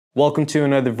Welcome to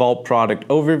another Vault product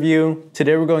overview.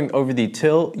 Today we're going over the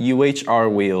TiLT UHR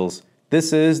wheels.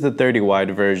 This is the 30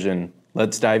 wide version.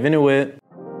 Let's dive into it.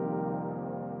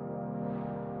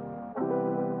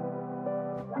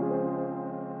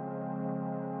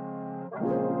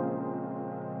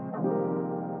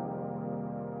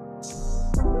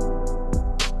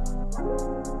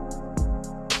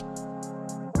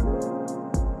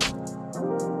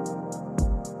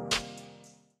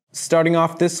 Starting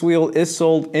off, this wheel is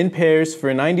sold in pairs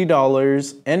for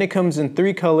 $90 and it comes in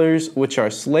 3 colors, which are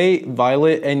slate,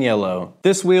 violet, and yellow.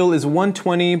 This wheel is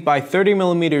 120 by 30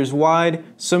 millimeters wide,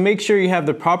 so make sure you have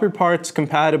the proper parts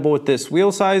compatible with this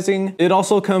wheel sizing. It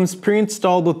also comes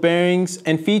pre-installed with bearings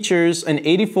and features an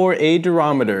 84A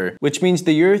durometer, which means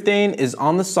the urethane is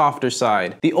on the softer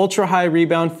side. The Ultra High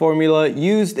Rebound formula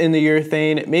used in the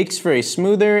urethane makes for a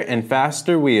smoother and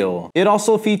faster wheel. It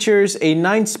also features a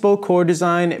 9-spoke core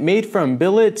design made from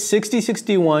billet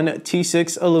 6061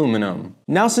 T6 aluminum.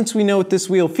 Now, since we know what this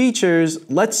wheel features,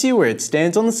 let's see where it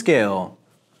stands on the scale.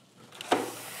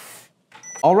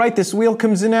 Alright, this wheel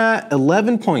comes in at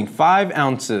 11.5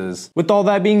 ounces. With all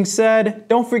that being said,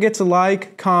 don't forget to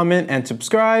like, comment, and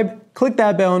subscribe. Click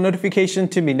that bell notification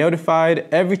to be notified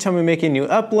every time we make a new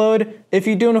upload. If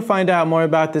you do want to find out more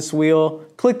about this wheel,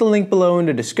 click the link below in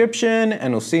the description,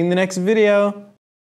 and we'll see you in the next video.